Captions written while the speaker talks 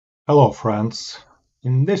Hello friends!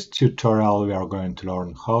 In this tutorial we are going to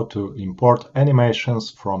learn how to import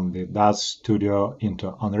animations from the Daz Studio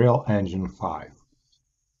into Unreal Engine 5.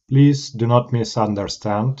 Please do not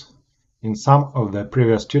misunderstand. In some of the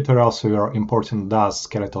previous tutorials we were importing Daz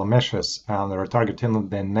skeletal meshes and retargeting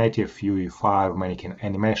the native UE5 Mannequin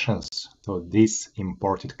animations to these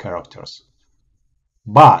imported characters.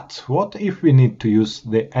 But what if we need to use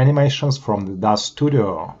the animations from the Daz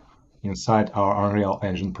Studio inside our Unreal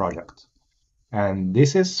Engine project? And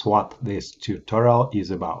this is what this tutorial is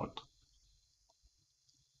about.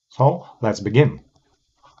 So let's begin.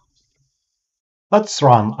 Let's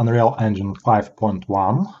run Unreal Engine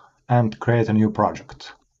 5.1 and create a new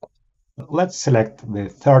project. Let's select the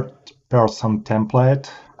third-person template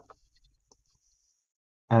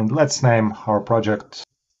and let's name our project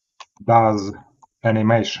Daz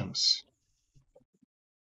Animations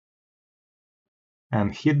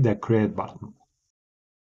and hit the Create button.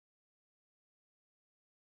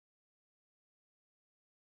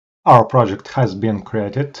 Our project has been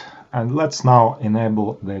created and let's now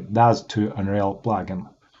enable the Daz To Unreal plugin.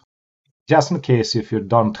 Just in case if you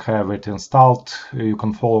don't have it installed, you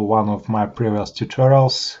can follow one of my previous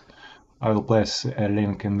tutorials. I will place a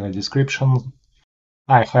link in the description.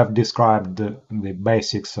 I have described the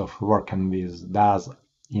basics of working with Daz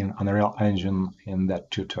in Unreal Engine in that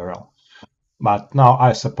tutorial. But now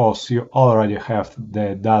I suppose you already have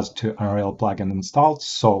the Daz To Unreal plugin installed,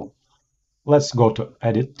 so let's go to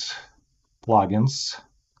Edit, Plugins,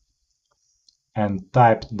 and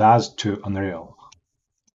type Daz To Unreal.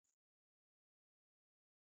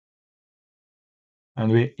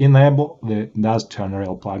 And we enable the Daz To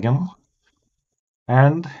Unreal plugin.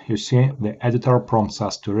 And you see the editor prompts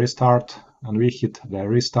us to restart, and we hit the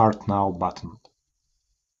Restart Now button.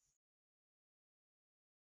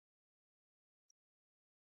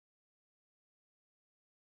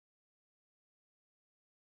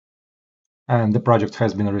 And the project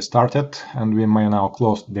has been restarted, and we may now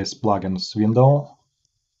close this plugins window.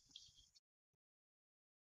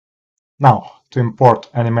 Now, to import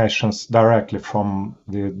animations directly from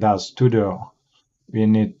the Daz Studio, we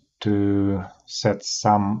need to set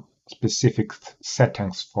some specific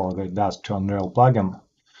settings for the Daz To Unreal plugin.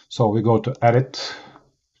 So we go to Edit,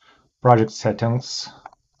 Project Settings,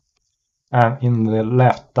 and in the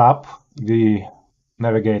left tab we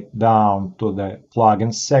navigate down to the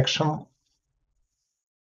Plugins section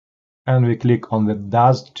and we click on the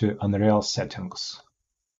Daz To Unreal settings.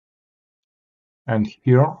 And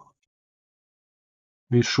here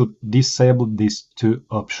we should disable these two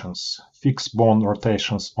options. Fix bone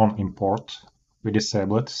rotations on import, we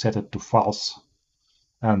disable it, set it to false,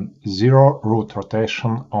 and zero root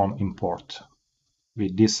rotation on import, we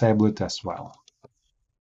disable it as well.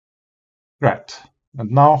 Great, and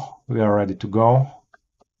now we are ready to go.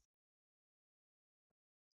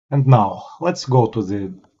 And now let's go to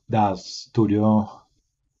the Daz Studio,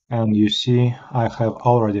 and you see I have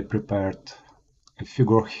already prepared a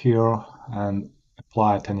figure here and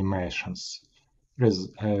applied animations. There is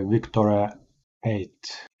a Victoria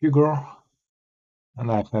 8 figure,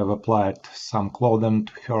 and I have applied some clothing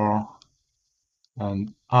to her,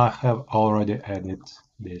 and I have already added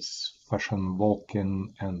these fashion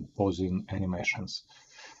walking and posing animations.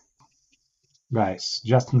 Guys,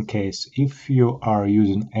 just in case, if you are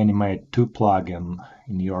using Animate 2 plugin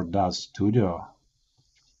in your Daz Studio,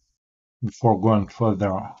 before going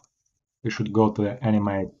further, you should go to the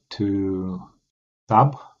Animate 2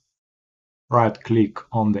 tab, right-click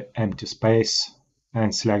on the empty space,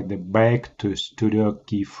 and select the Bake to Studio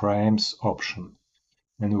Keyframes option,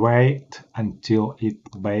 and wait until it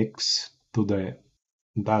bakes to the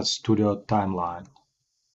Daz Studio timeline.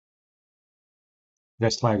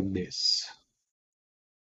 Just like this.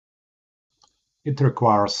 It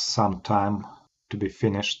requires some time to be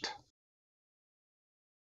finished.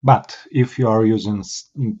 But if you are using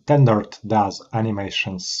standard Daz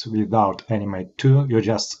animations without Animate 2, you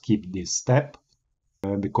just skip this step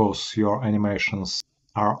because your animations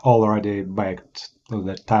are already baked to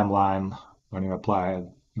the timeline when you apply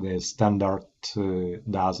the standard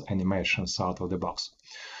Daz animations out of the box.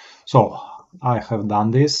 So I have done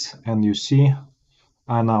this, and you see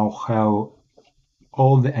I now have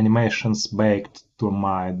all the animations baked to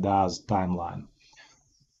my Daz timeline.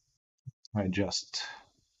 I just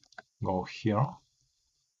go here.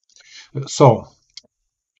 So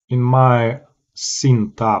in my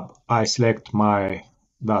Scene tab, I select my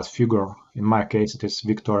Daz figure. In my case, it is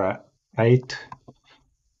Victoria 8.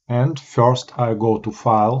 And first I go to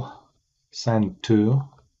File, Send to,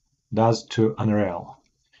 Daz To Unreal.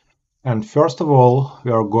 And first of all,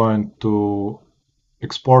 we are going to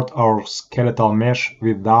export our skeletal mesh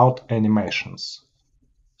without animations.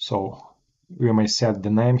 So we may set the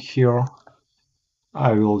name here.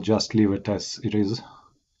 I will just leave it as it is.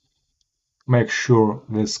 Make sure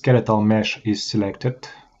the skeletal mesh is selected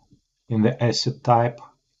in the asset type,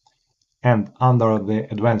 and under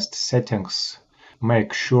the advanced settings,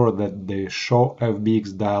 make sure that the show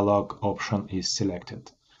FBX dialog option is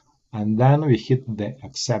selected. And then we hit the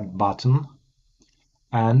accept button,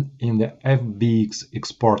 and in the FBX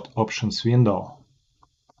export options window,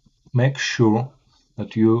 make sure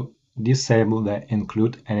that you disable the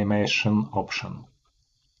include animation option.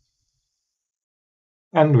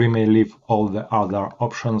 And we may leave all the other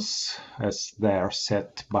options as they are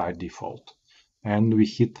set by default. And we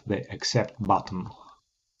hit the accept button.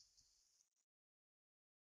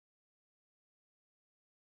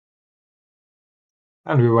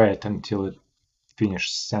 And we wait until it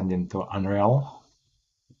finishes sending to Unreal.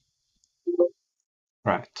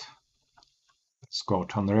 Right. Let's go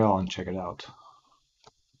to Unreal and check it out.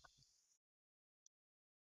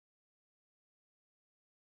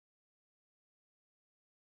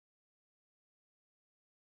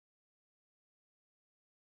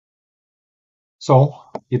 So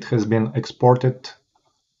it has been exported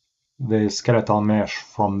the skeletal mesh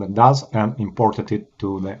from the Daz and imported it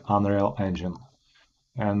to the Unreal Engine.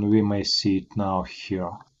 And we may see it now here.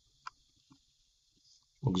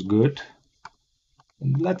 Looks good.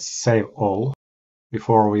 Let's save all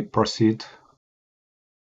before we proceed.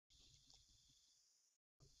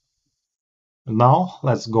 Now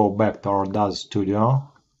let's go back to our Daz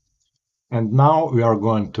Studio. And now we are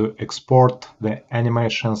going to export the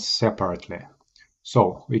animations separately.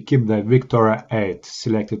 So we keep the Victoria 8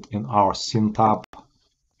 selected in our Scene tab,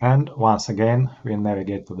 and once again we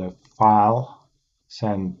navigate to the File,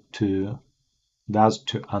 Send to, Daz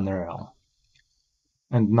to Unreal.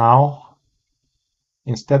 And now,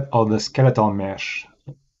 instead of the skeletal mesh,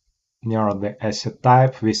 near the asset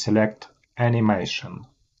type we select Animation.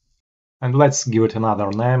 And let's give it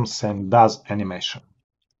another name, saying Daz Animation.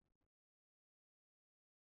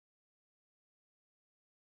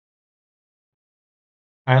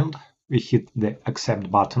 And we hit the Accept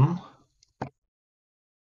button,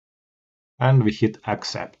 and we hit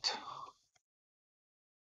Accept.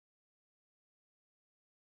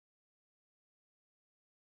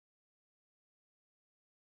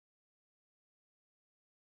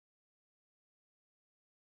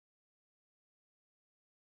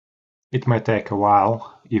 It may take a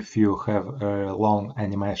while if you have a long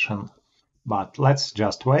animation, but let's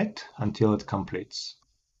just wait until it completes.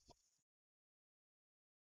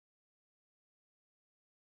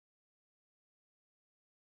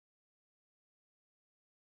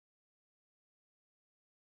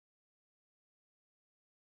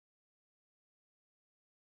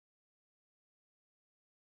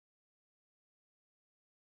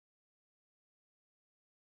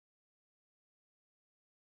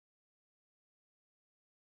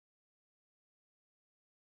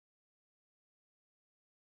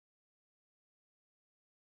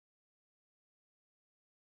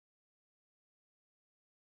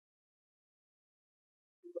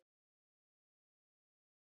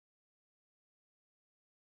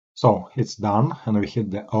 So it's done, and we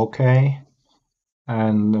hit the OK,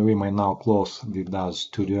 and we may now close the Daz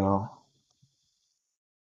Studio.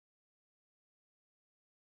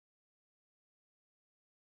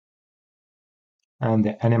 And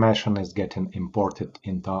the animation is getting imported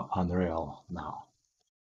into Unreal now.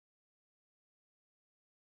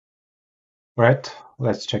 Right,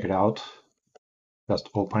 let's check it out. Just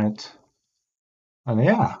open it. And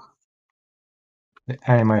yeah, the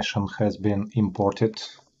animation has been imported.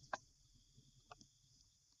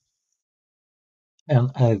 And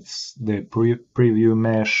as the preview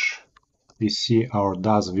mesh, we see our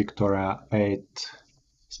Daz Victoria 8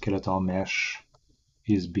 skeletal mesh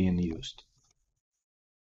is being used.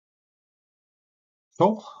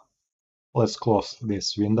 So let's close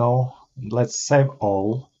this window. Let's save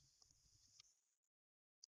all.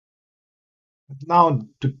 Now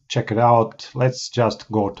to check it out, let's just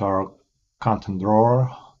go to our content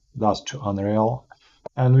drawer, Daz to Unreal,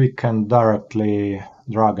 and we can directly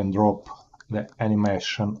drag and drop the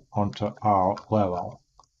animation onto our level.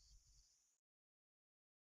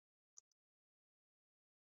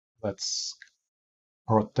 Let's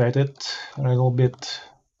rotate it a little bit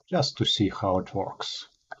just to see how it works.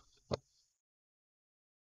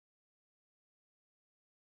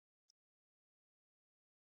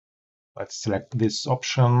 Let's select this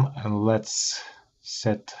option and let's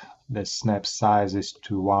set the snap sizes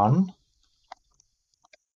to 1,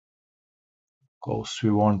 because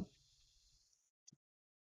we want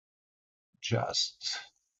adjust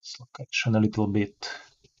its location a little bit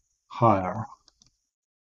higher.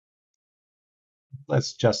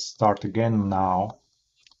 Let's just start again now.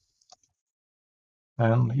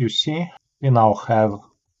 And you see, we now have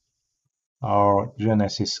our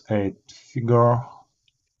Genesis 8 figure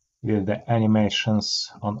with the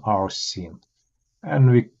animations on our scene.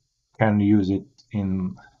 And we can use it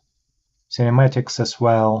in cinematics as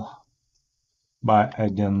well by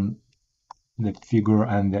adding the figure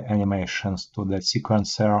and the animations to the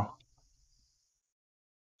sequencer.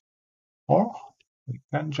 Or we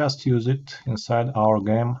can just use it inside our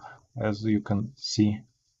game, as you can see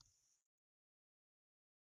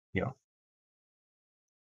here.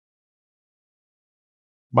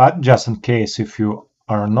 But just in case if you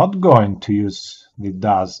are not going to use the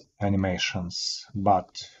Daz animations,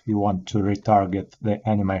 but you want to retarget the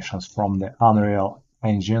animations from the Unreal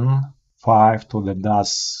Engine 5 to the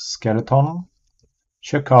Daz skeleton,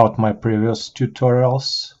 check out my previous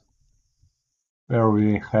tutorials where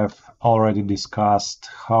we have already discussed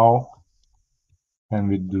how can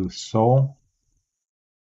we do so.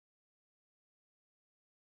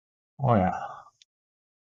 Oh yeah.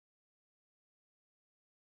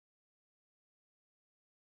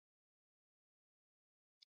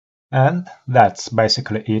 And that's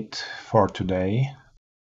basically it for today.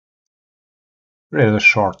 Really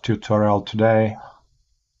short tutorial today.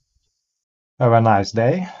 Have a nice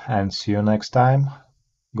day and see you next time.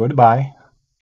 Goodbye.